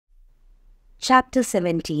Chapter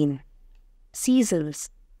 17. Seasons.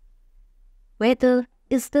 Weather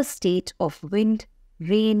is the state of wind,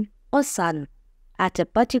 rain, or sun at a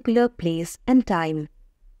particular place and time.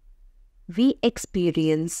 We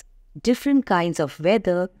experience different kinds of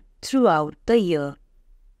weather throughout the year.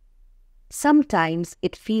 Sometimes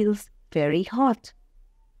it feels very hot,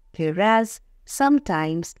 whereas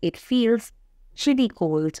sometimes it feels chilly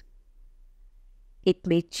cold. It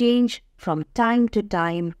may change from time to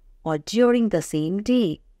time or during the same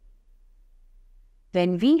day.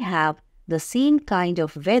 When we have the same kind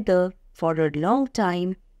of weather for a long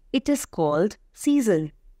time, it is called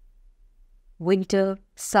season. Winter,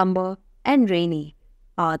 summer, and rainy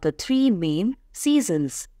are the three main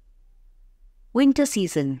seasons. Winter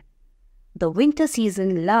season. The winter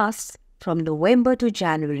season lasts from November to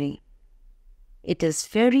January. It is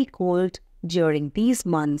very cold during these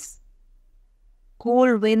months.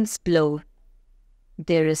 Cold winds blow.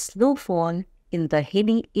 There is snowfall in the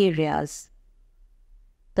hilly areas.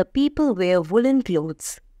 The people wear woolen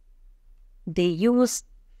clothes. They use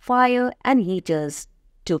fire and heaters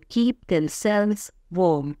to keep themselves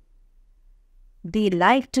warm. They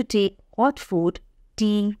like to take hot food,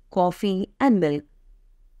 tea, coffee, and milk.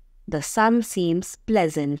 The sun seems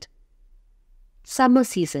pleasant. Summer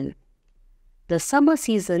season. The summer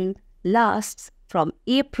season lasts from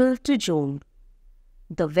April to June.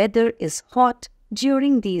 The weather is hot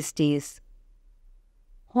during these days.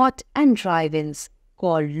 Hot and dry winds,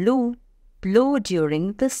 called slew, blow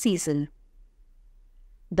during the season.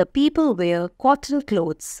 The people wear cotton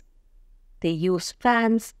clothes. They use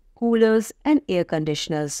fans, coolers, and air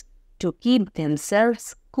conditioners to keep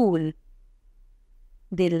themselves cool.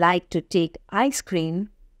 They like to take ice cream,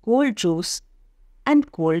 cold juice,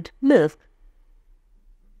 and cold milk.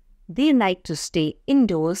 They like to stay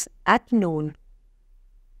indoors at noon.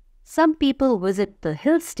 Some people visit the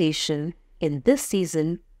hill station in this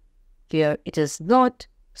season where it is not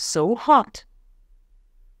so hot.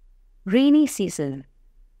 Rainy season.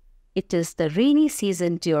 It is the rainy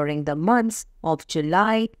season during the months of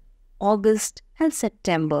July, August, and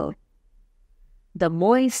September. The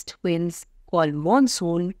moist winds, called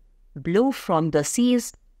monsoon, blow from the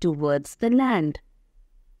seas towards the land.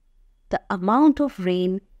 The amount of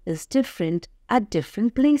rain is different at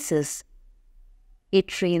different places.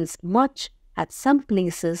 It rains much at some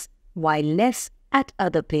places while less at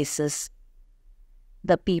other places.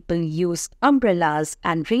 The people use umbrellas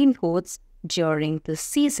and raincoats during this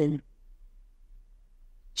season.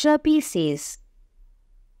 Chirpy says,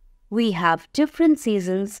 "We have different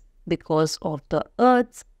seasons because of the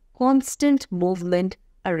Earth's constant movement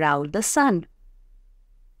around the sun.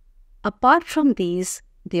 Apart from these,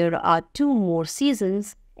 there are two more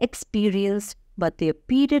seasons experienced, but their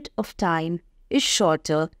period of time is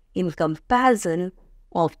shorter in comparison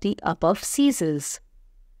of the above seasons.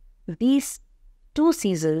 These two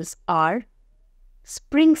seasons are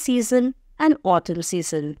spring season and autumn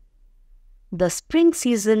season. The spring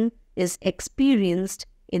season is experienced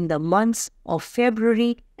in the months of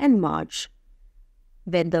February and March,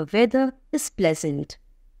 when the weather is pleasant.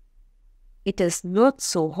 It is not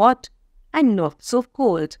so hot and not so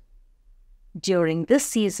cold. During this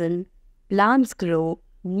season, plants grow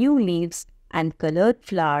new leaves and colored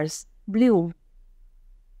flowers bloom.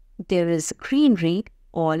 There is greenery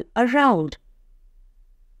all around.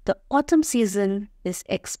 The autumn season is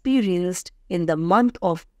experienced in the month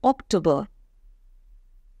of October.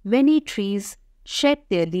 Many trees shed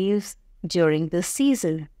their leaves during this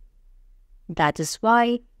season. That is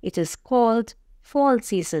why it is called fall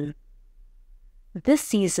season. This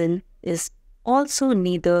season is also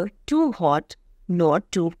neither too hot nor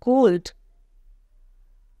too cold."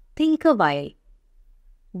 Think a while.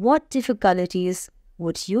 What difficulties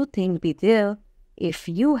would you think be there if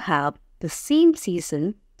you have the same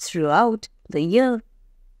season throughout the year?